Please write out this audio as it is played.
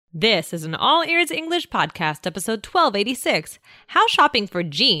This is an All Ears English podcast, episode 1286. How shopping for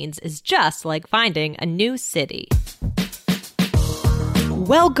jeans is just like finding a new city.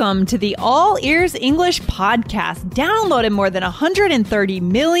 Welcome to the All Ears English podcast, downloaded more than 130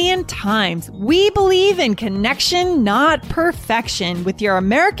 million times. We believe in connection, not perfection, with your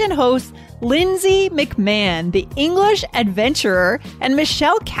American hosts, Lindsay McMahon, the English adventurer, and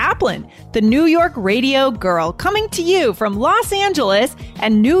Michelle Kaplan, the New York radio girl, coming to you from Los Angeles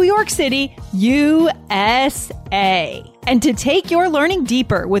and New York City, USA. And to take your learning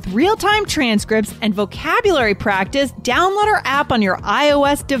deeper with real-time transcripts and vocabulary practice, download our app on your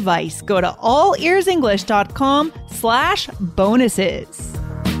iOS device. Go to allearsenglish.com/bonuses.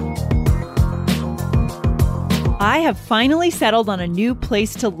 I have finally settled on a new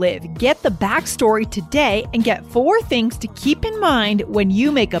place to live. Get the backstory today and get 4 things to keep in mind when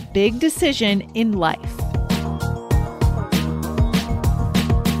you make a big decision in life.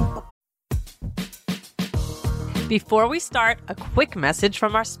 Before we start, a quick message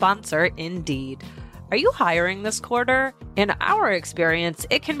from our sponsor, Indeed. Are you hiring this quarter? In our experience,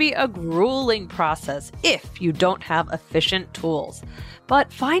 it can be a grueling process if you don't have efficient tools.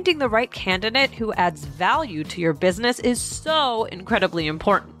 But finding the right candidate who adds value to your business is so incredibly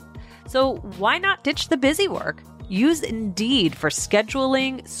important. So why not ditch the busy work? Use Indeed for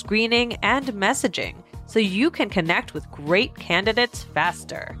scheduling, screening, and messaging so you can connect with great candidates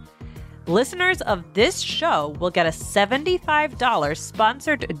faster. Listeners of this show will get a $75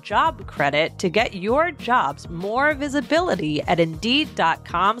 sponsored job credit to get your jobs more visibility at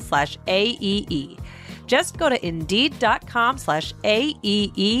Indeed.com/AEE. Just go to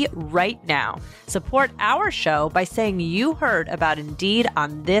Indeed.com/AEE right now. Support our show by saying you heard about Indeed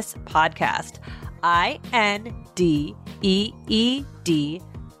on this podcast.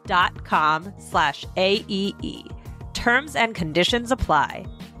 INDEED.com/AEE. Terms and conditions apply.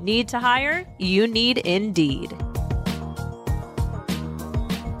 Need to hire? You need Indeed.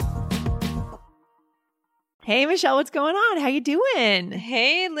 Hey, Michelle, what's going on? How you doing?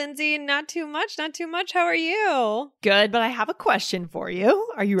 Hey, Lindsay, not too much. How are you? Good, but I have a question for you.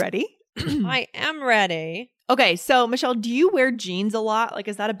 Are you ready? I am ready. Okay, so Michelle, do you wear jeans a lot? Like,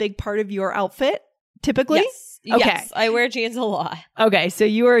 is that a big part of your outfit typically? Yes. Okay. Yes, I wear jeans a lot. Okay, so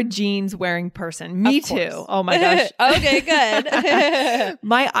you are a jeans wearing person. Me too. Oh my gosh. Okay, good.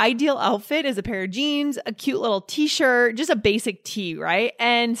 My ideal outfit is a pair of jeans, a cute little t-shirt, just a basic tee, right?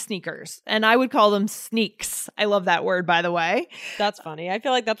 And sneakers. And I would call them sneaks. I love that word, by the way. That's funny. I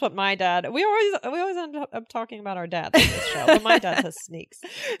feel like that's what my dad, we always end up talking about our dads on this show, but my dad says sneaks.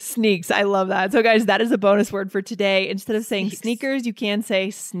 Sneaks. I love that. So guys, that is a bonus word for today. Instead of saying sneakers, you can say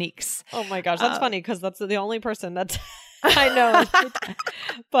sneaks. Oh my gosh, that's funny because that's the only person that's I know.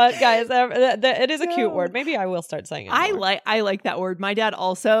 But guys, it is a cute word. Maybe I will start saying it more. I like that word. My dad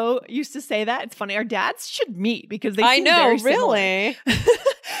also used to say that. It's funny. Our dads should meet because they seem very similar. Really.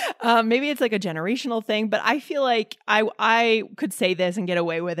 Maybe it's like a generational thing, but I feel like I could say this and get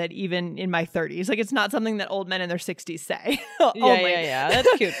away with it even in my 30s. Like, it's not something that old men in their 60s say. Yeah.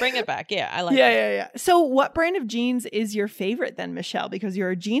 That's cute. Bring it back. Yeah, I like it. Yeah. So what brand of jeans is your favorite then, Michelle? Because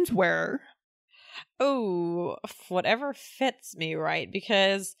you're a jeans wearer. Oh, whatever fits me, right?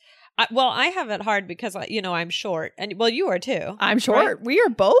 Because, I have it hard because, I'm short. And, you are too. I'm short. Right? We are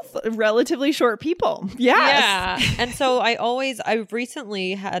both relatively short people. Yes. Yeah. And so I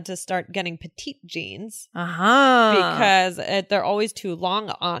recently had to start getting petite jeans. Because they're always too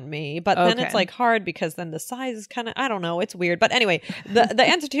long on me. But then it's like hard because then the size is kind of, I don't know, it's weird. But anyway, the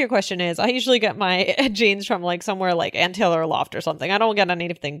answer to your question is I usually get my jeans from like somewhere like Anthill or Loft or something. I don't get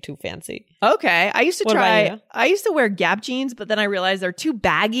anything too fancy. Okay. I used to wear Gap jeans, but then I realized they're too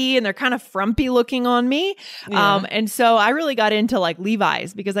baggy and they're kind of frumpy looking on me. Yeah. And so I really got into like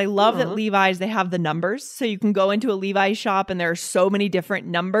Levi's because I love that Levi's, they have the numbers. So you can go into a Levi's shop and there are so many different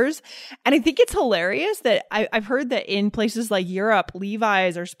numbers. And I think it's hilarious that I've heard that in places like Europe,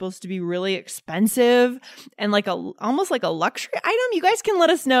 Levi's are supposed to be really expensive and like almost like a luxury item. You guys can let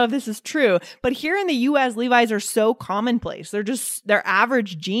us know if this is true. But here in the US, Levi's are so commonplace. They're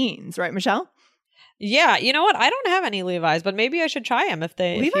average jeans, right, Michelle? Yeah, you know what? I don't have any Levi's, but maybe I should try them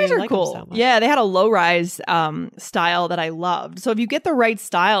Levi's are cool. So yeah, they had a low-rise style that I loved. So if you get the right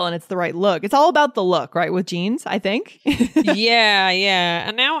style and it's the right look, it's all about the look, right? With jeans, I think. Yeah.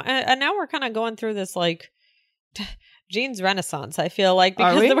 And now we're kind of going through this like jeans renaissance, I feel like,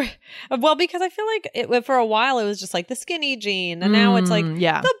 because because I feel like for a while it was just like the skinny jean, and now it's like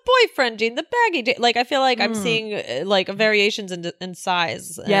the boyfriend jean, the baggy jean. Like I feel like I'm seeing like variations in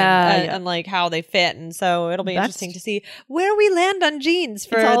size and like how they fit, and so it'll be interesting to see where we land on jeans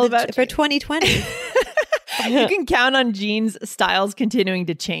for 2020. You can count on jeans styles continuing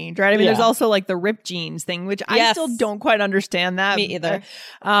to change, right? I mean, there's also like the ripped jeans thing, which I still don't quite understand that. Me either.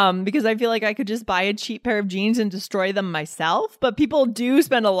 Because I feel like I could just buy a cheap pair of jeans and destroy them myself. But people do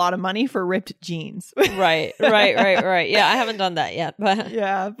spend a lot of money for ripped jeans. Right. Yeah, I haven't done that yet. But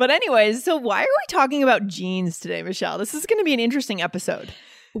yeah. But anyways, so why are we talking about jeans today, Michelle? This is going to be an interesting episode.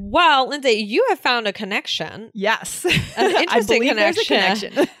 Well, Lindsay, you have found a connection. Yes. An interesting connection. There's a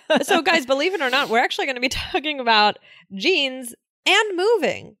connection. So guys, believe it or not, we're actually going to be talking about jeans and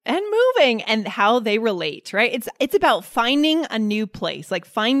moving and how they relate, right? It's about finding a new place, like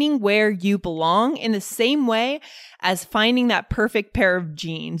finding where you belong in the same way as finding that perfect pair of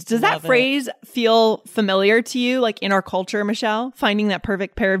jeans. Does that phrase feel familiar to you, like in our culture, Michelle? Finding that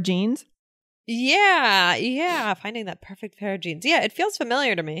perfect pair of jeans? Yeah. Finding that perfect pair of jeans. Yeah, it feels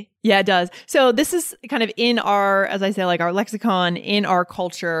familiar to me. Yeah, it does. So this is kind of in our, as I say, like our lexicon, in our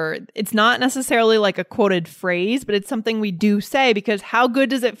culture. It's not necessarily like a quoted phrase, but it's something we do say because how good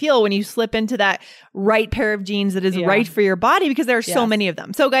does it feel when you slip into that right pair of jeans that is right for your body, because there are so many of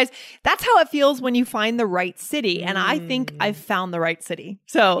them. So guys, that's how it feels when you find the right city. And I think I've found the right city.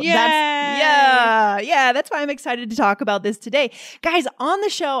 So that's why I'm excited to talk about this today. Guys, on the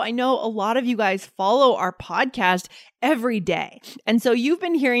show, I know a lot of you guys follow our podcast every day. And so you've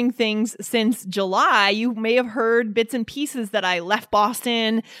been hearing things since July. You may have heard bits and pieces that I left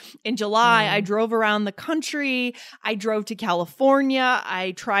Boston in July. I drove around the country. I drove to California.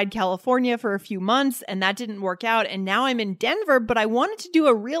 I tried California for a few months and that didn't work out. And now I'm in Denver, but I wanted to do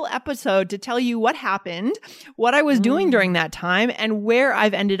a real episode to tell you what happened, what I was doing during that time, and where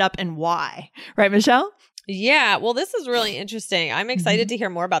I've ended up and why. Right, Michelle? Yeah, well, this is really interesting. I'm excited to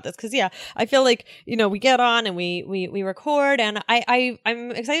hear more about this because, I feel like, we get on and we record and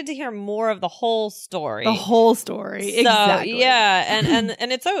I'm excited to hear more of the whole story. The whole story. So, exactly. Yeah.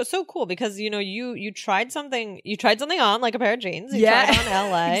 And it's so cool because, you tried something on, like a pair of jeans. You tried on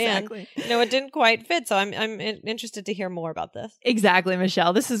LA exactly. And, it didn't quite fit. So I'm interested to hear more about this. Exactly,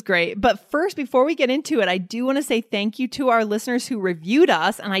 Michelle. This is great. But first, before we get into it, I do want to say thank you to our listeners who reviewed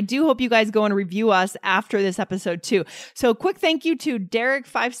us. And I do hope you guys go and review us after this episode too. So quick thank you to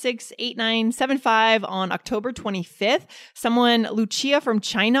Derek568975 on October 25th, someone Lucia from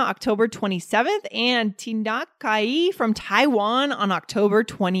China October 27th, and Tinakai from Taiwan on October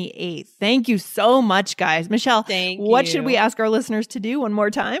 28th. Thank you so much, guys. Michelle, what should we ask our listeners to do one more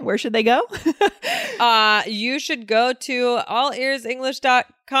time? Where should they go? You should go to allearsenglish.com.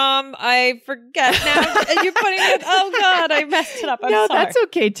 I forget now. You're putting it. Oh God, I messed it up. I'm sorry. That's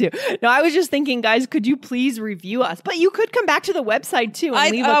okay too. No, I was just thinking, guys, could you please review us? But you could come back to the website too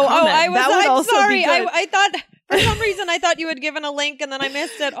and leave a comment. I'm sorry. I thought for some reason I thought you had given a link and then I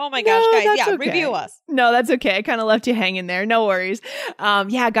missed it. Oh my gosh, guys. Yeah, okay. Review us. No, that's okay. I kind of left you hanging there. No worries.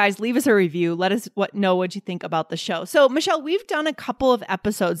 Guys, leave us a review. Let us know what you think about the show. So, Michelle, we've done a couple of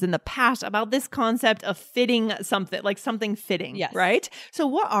episodes in the past about this concept of fitting something, like something fitting, right? So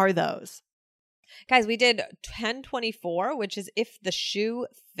what are those? Guys, we did 1024, which is if the shoe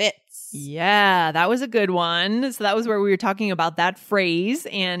fits. Yeah, that was a good one. So that was where we were talking about that phrase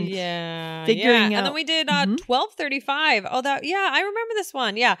and figuring out. And then we did 1235. Oh, I remember this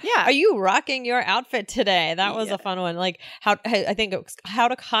one. Yeah. Are you rocking your outfit today? That was a fun one. Like how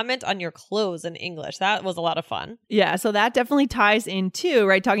to comment on your clothes in English. That was a lot of fun. Yeah. So that definitely ties in too,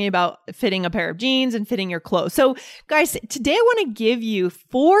 right? Talking about fitting a pair of jeans and fitting your clothes. So guys, today I want to give you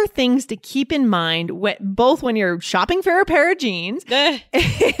 4 things to keep in mind both when you're shopping for a pair of jeans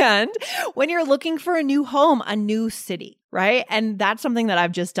and when you're looking for a new home, a new city, right? And that's something that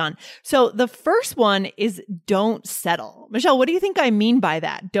I've just done. So the first one is don't settle. Michelle, what do you think I mean by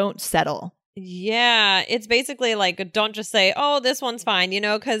that? Don't settle. Yeah, it's basically like, don't just say, oh, this one's fine,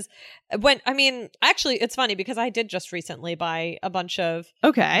 because actually it's funny because I did just recently buy a bunch of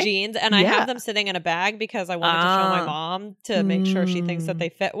jeans and I have them sitting in a bag because I wanted to show my mom to make sure she thinks that they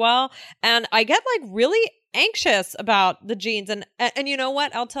fit well. And I get really anxious about the jeans. And you know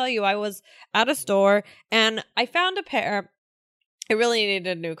what? I'll tell you, I was at a store and I found a pair. I really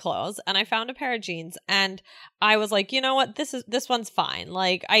needed new clothes and I found a pair of jeans and I was like, you know what? This one's fine.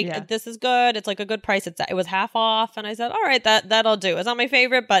 Like this is good. It's like a good price. It was half off. And I said, all right, that'll do. It's not my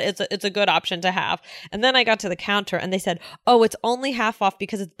favorite, but it's a good option to have. And then I got to the counter and they said, oh, it's only half off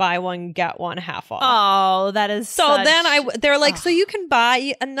because it's buy one, get one half off. Oh, that is then they're like, so you can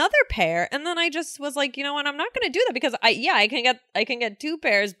buy another pair. And then I just was like, you know what? I'm not going to do that because I can get 2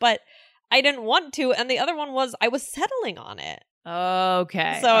 pairs, but I didn't want to. And the other one was, I was settling on it.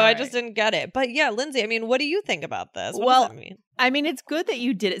 Okay. So I just didn't get it. But yeah, Lindsay, what do you think about this? What does that mean? I mean, it's good that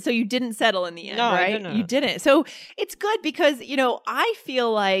you did it. So you didn't settle in the end, No, right? I didn't. You didn't. So it's good because, I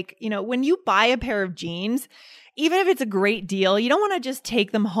feel like, when you buy a pair of jeans, even if it's a great deal, you don't want to just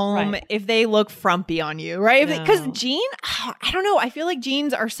take them home if they look frumpy on you, right? Because I don't know. I feel like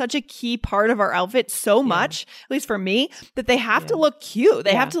jeans are such a key part of our outfit so much, at least for me, that they have to look cute.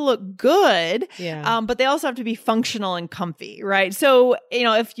 They have to look good, but they also have to be functional and comfy, right? So,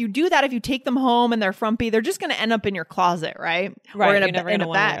 if you do that, if you take them home and they're frumpy, they're just going to end up in your closet, right? Right. Or You're never going to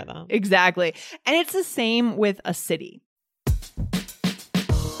want to wear them. Exactly. And it's the same with a city.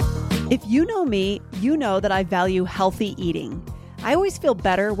 If you know me, you know that I value healthy eating. I always feel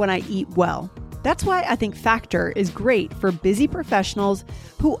better when I eat well. That's why I think Factor is great for busy professionals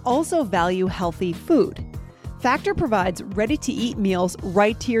who also value healthy food. Factor provides ready-to-eat meals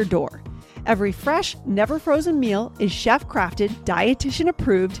right to your door. Every fresh, never frozen meal is chef-crafted, dietitian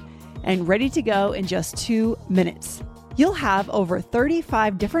approved, and ready to go in just 2 minutes. You'll have over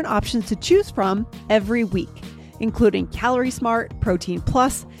 35 different options to choose from every week, including Calorie Smart, Protein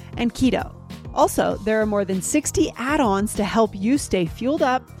Plus, and Keto. Also, there are more than 60 add-ons to help you stay fueled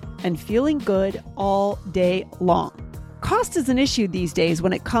up and feeling good all day long. Cost is an issue these days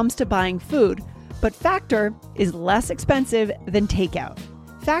when it comes to buying food, but Factor is less expensive than takeout.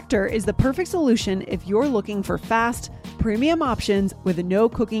 Factor is the perfect solution if you're looking for fast, premium options with no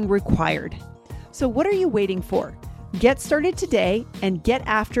cooking required. So what are you waiting for? Get started today and get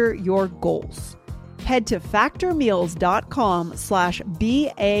after your goals. Head to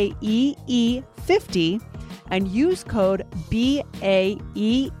factormeals.com/BAEE50 and use code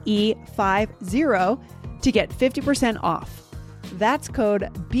BAEE50 to get 50% off. That's code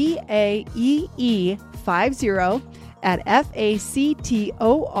BAEE50 at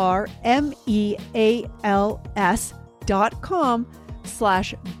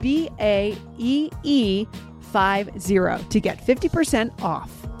to get 50%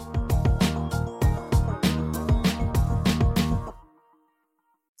 off.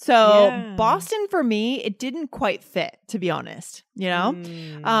 So Boston for me, it didn't quite fit, to be honest.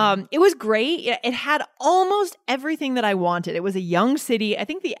 It was great. It had almost everything that I wanted. It was a young city. I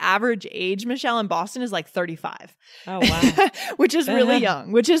think the average age, Michelle, in Boston is like 35. Oh, wow. Which is really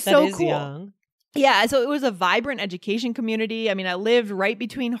young, which is so cool. Young. Yeah, so it was a vibrant education community. I mean, I lived right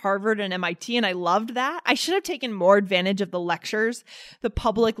between Harvard and MIT, and I loved that. I should have taken more advantage of the lectures, the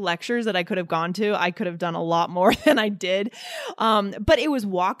public lectures that I could have gone to. I could have done a lot more than I did. But it was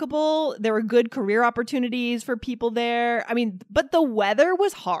walkable. There were good career opportunities for people there. I mean, but the weather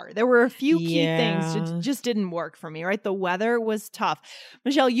was hard. There were a few key things that just didn't work for me, right? The weather was tough.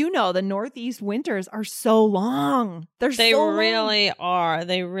 Michelle, the Northeast winters are so long. They really are.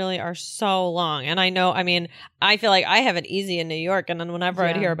 They really are so long. And I know, I feel like I have it easy in New York. And then whenever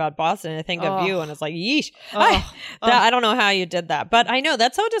I'd hear about Boston, I think of you and it's like, yeesh. I don't know how you did that. But I know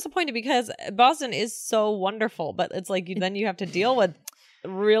that's so disappointing because Boston is so wonderful. But it's like then you have to deal with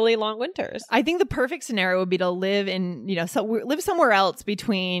really long winters. I think the perfect scenario would be to live in, live somewhere else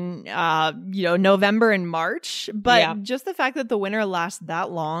between, November and March. But just the fact that the winter lasts that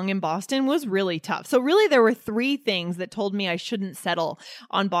long in Boston was really tough. So really there were 3 things that told me I shouldn't settle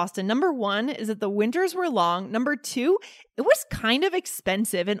on Boston. Number 1 is that the winters were long. Number 2, it was kind of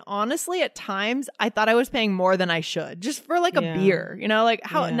expensive. And honestly, at times I thought I was paying more than I should just for like a beer,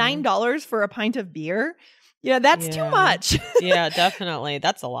 $9 for a pint of beer. Yeah, that's too much. Yeah, definitely.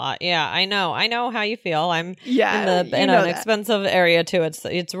 That's a lot. Yeah, I know how you feel. I'm in an expensive area too. It's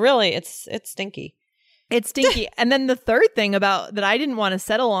stinky. It's stinky. And then the third thing about that I didn't want to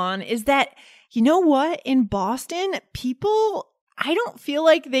settle on is that, you know what? In Boston, people, I don't feel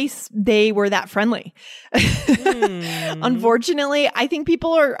like they were that friendly. Unfortunately, I think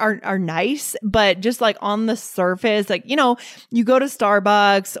people are nice, but just like on the surface, like, you go to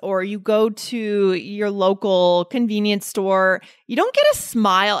Starbucks or you go to your local convenience store, you don't get a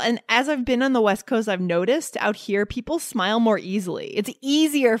smile. And as I've been on the West Coast, I've noticed out here, people smile more easily. It's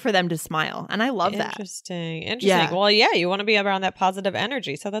easier for them to smile. And I love that. Interesting. Yeah. Well, you want to be around that positive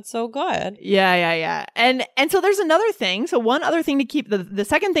energy. So that's so good. Yeah. And so there's another thing. So one other thing to keep, the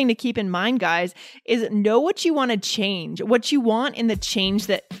second thing to keep in mind, guys, is know what you want to change, what you want in the change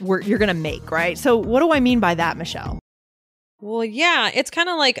that you're going to make, right? So what do I mean by that, Michelle? Well, yeah, it's kind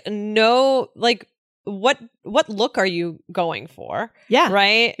of like what look are you going for? Yeah.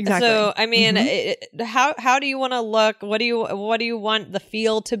 Right? Exactly. So, how do you want to look? What do you want the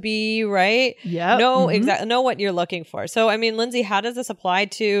feel to be, right? Yeah. Know what you're looking for. So, Lindsay, how does this apply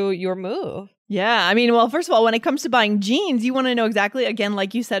to your move? Yeah. Well, first of all, when it comes to buying jeans, you want to know exactly, again,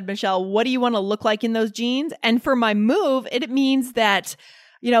 like you said, Michelle, what do you want to look like in those jeans? And for my move, it means that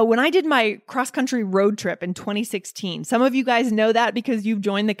when I did my cross-country road trip in 2016, some of you guys know that because you've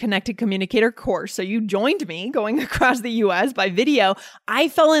joined the Connected Communicator course. So you joined me going across the U.S. by video. I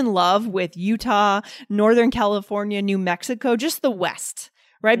fell in love with Utah, Northern California, New Mexico, just the West.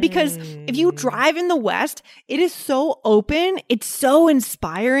 Right? Because if you drive in the West, it is so open. It's so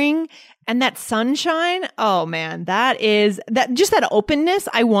inspiring. And that sunshine, oh man, just that openness.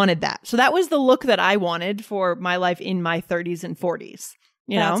 I wanted that. So that was the look that I wanted for my life in my 30s and 40s.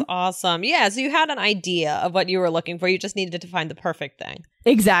 That's awesome. Yeah. So you had an idea of what you were looking for. You just needed to find the perfect thing.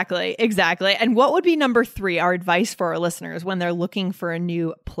 Exactly. And what would be number 3, our advice for our listeners when they're looking for a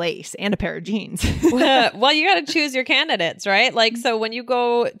new place and a pair of jeans? Well, you got to choose your candidates, right? Like, so when you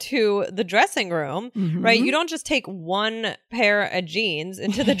go to the dressing room, right, you don't just take one pair of jeans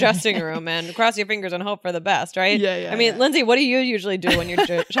into the dressing room and cross your fingers and hope for the best, right? Yeah. I mean, Lindsay, what do you usually do when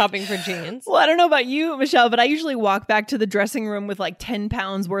you're shopping for jeans? Well, I don't know about you, Michelle, but I usually walk back to the dressing room with like 10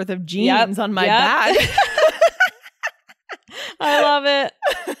 pounds worth of jeans on my bag. I love it.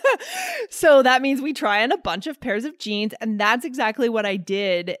 So that means we try on a bunch of pairs of jeans. And that's exactly what I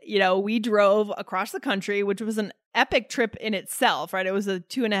did. We drove across the country, which was an epic trip in itself, right? It was a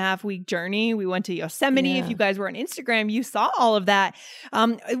 2.5-week journey. We went to Yosemite. Yeah. If you guys were on Instagram, you saw all of that.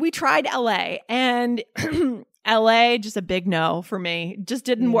 We tried LA, and LA, just a big no for me. Just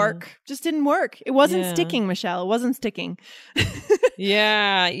didn't work. It wasn't sticking, Michelle. It wasn't sticking.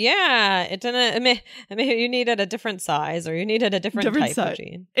 Yeah. It didn't. I mean, you needed a different size, or you needed a different type of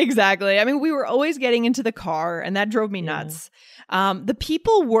jean. Exactly. I mean, we were always getting into the car, and that drove me nuts. The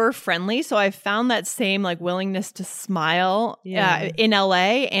people were friendly, so I found that same like willingness to smile in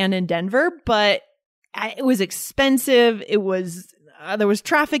LA and in Denver, but it was expensive. It was there was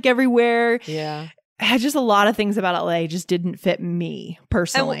traffic everywhere. Yeah. Just a lot of things about LA just didn't fit me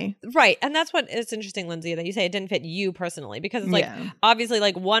personally. Right. And that's what is interesting, Lindsay, that you say it didn't fit you personally, because it's like, obviously,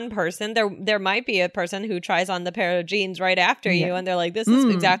 like one person, there might be a person who tries on the pair of jeans right after you, and they're like, this is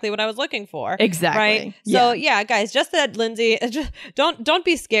exactly what I was looking for. Exactly. Right. So guys, just that, Lindsay, don't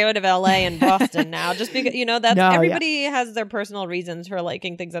be scared of LA and Boston now, just because, that's everybody has their personal reasons for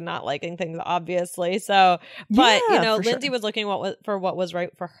liking things and not liking things, obviously. So, but Lindsay was looking for what was right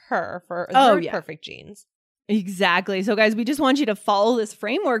for her, for her perfect jeans. Exactly. So guys, we just want you to follow this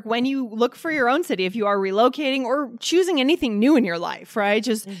framework when you look for your own city, if you are relocating or choosing anything new in your life, right?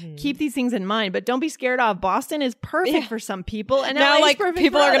 Just keep these things in mind, but don't be scared off. Boston is perfect for some people. And now like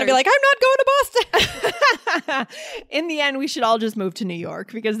people are going to be like, I'm not going to Boston. In the end, we should all just move to New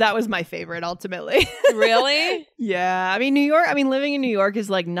York, because that was my favorite ultimately. Really? Yeah. I mean, living in New York is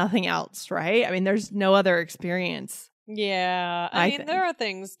like nothing else, right? I mean, there's no other experience. Yeah. I mean, there are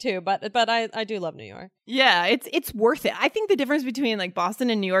things too, but I do love New York. Yeah, it's worth it. I think the difference between like Boston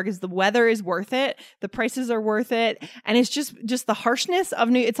and New York is the weather is worth it, the prices are worth it, and it's just the harshness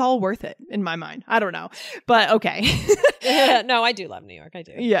of it's all worth it in my mind. I don't know. But okay. No, I do love New York. I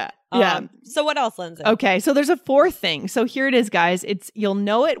do. Yeah. So what else, Lindsay? Okay, so there's a 4th thing. So here it is, guys. You'll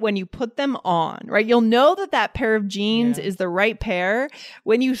know it when you put them on, right? You'll know that pair of jeans is the right pair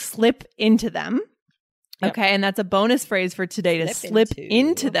when you slip into them. Yep. Okay, and that's a bonus phrase for today, to slip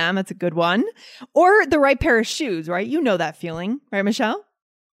into them. That's a good one. Or the right pair of shoes, right? You know that feeling, right, Michelle?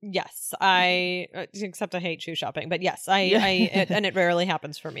 Yes, except I hate shoe shopping, but yes, and it rarely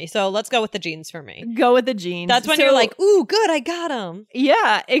happens for me. So let's go with the jeans for me. Go with the jeans. That's when you're like, ooh, good, I got them.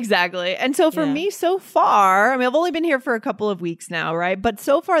 Yeah, exactly. And so for me so far, I mean, I've only been here for a couple of weeks now, right? But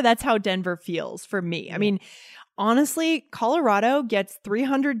so far, that's how Denver feels for me. I mean, honestly, Colorado gets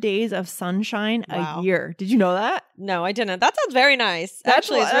 300 days of sunshine a year. Did you know that? No, I didn't. That sounds very nice.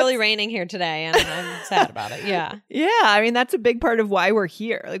 Actually, it's really raining here today, and I'm sad about it. Yeah. Yeah. I mean, that's a big part of why we're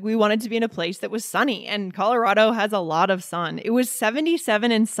here. Like, we wanted to be in a place that was sunny, and Colorado has a lot of sun. It was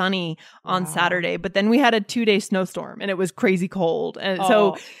 77 and sunny on Saturday, but then we had a 2-day snowstorm, and it was crazy cold. And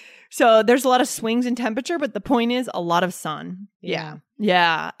so there's a lot of swings in temperature, but the point is a lot of sun. Yeah.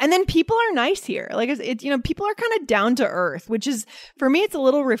 And then people are nice here. Like people are kind of down to earth, which is, for me, it's a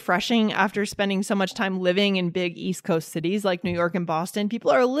little refreshing after spending so much time living in big East Coast cities like New York and Boston.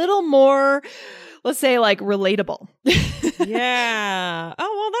 People are a little more, let's say, like relatable. Yeah.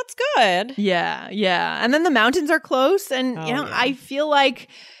 Oh, well, that's good. Yeah. And then the mountains are close. And, I feel like,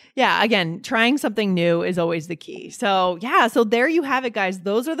 again, trying something new is always the key. So there you have it, guys.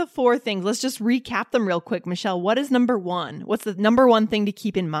 Those are the 4 things. Let's just recap them real quick. Michelle, what is number 1? What's the number 1 thing to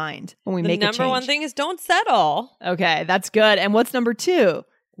keep in mind when we make a change? The number 1 thing is don't settle. Okay, that's good. And what's number 2?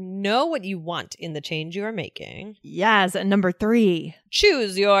 Know what you want in the change you are making. Yes. And number 3?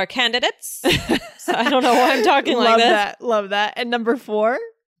 Choose your candidates. So I don't know why I'm talking like this. Love that. And number 4?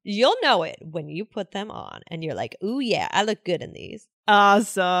 You'll know it when you put them on and you're like, ooh, yeah, I look good in these.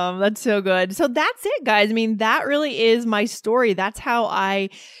 Awesome. That's so good. So that's it, guys. I mean, that really is my story. That's how I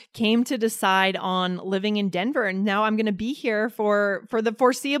came to decide on living in Denver. And now I'm going to be here for the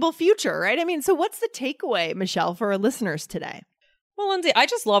foreseeable future, right? I mean, so what's the takeaway, Michelle, for our listeners today? Well, Lindsay, I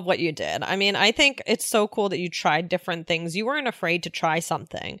just love what you did. I mean, I think it's so cool that you tried different things. You weren't afraid to try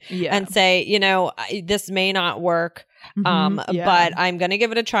something and say, this may not work, but I'm going to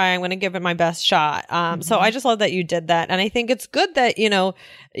give it a try. I'm going to give it my best shot. So I just love that you did that. And I think it's good that,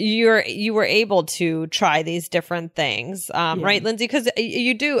 you were able to try these different things. Right, Lindsay? Because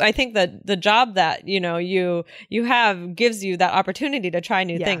you do. I think that the job that, you have gives you that opportunity to try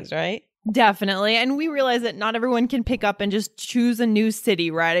new things, right? Definitely. And we realize that not everyone can pick up and just choose a new city,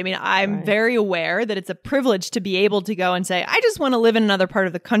 right? I mean, I'm very aware that it's a privilege to be able to go and say, I just want to live in another part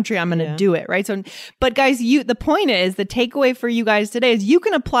of the country. I'm going to do it, right? So, but guys, the point is, the takeaway for you guys today is you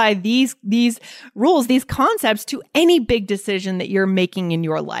can apply these rules, these concepts to any big decision that you're making in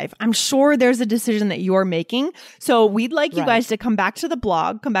your life. I'm sure there's a decision that you're making. So we'd like you guys to come back to the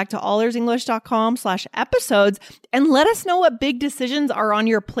blog, come back to allearsenglish.com/episodes and let us know what big decisions are on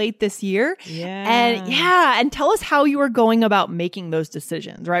your plate this year. And tell us how you are going about making those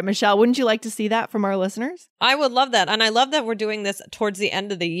decisions, right, Michelle? Wouldn't you like to see that from our listeners? I would love that. And I love that we're doing this towards the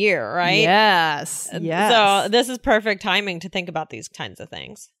end of the year, right? Yes. So this is perfect timing to think about these kinds of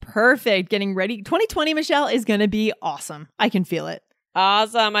things. Perfect. Getting ready. 2020, Michelle, is going to be awesome. I can feel it.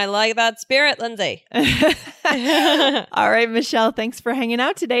 Awesome. I like that spirit, Lindsay. All right, Michelle, thanks for hanging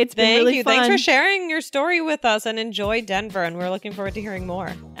out today. It's been really fun. Thanks for sharing your story with us, and enjoy Denver. And we're looking forward to hearing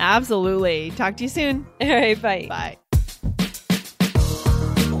more. Absolutely. Talk to you soon. All right. Bye. Bye.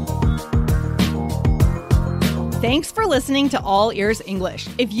 Thanks for listening to All Ears English.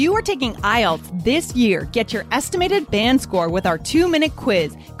 If you are taking IELTS this year, get your estimated band score with our 2-minute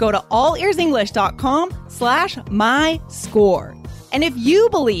quiz. Go to allearsenglish.com/myscore. And if you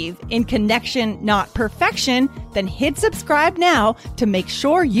believe in connection, not perfection, then hit subscribe now to make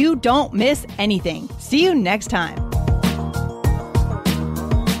sure you don't miss anything. See you next time.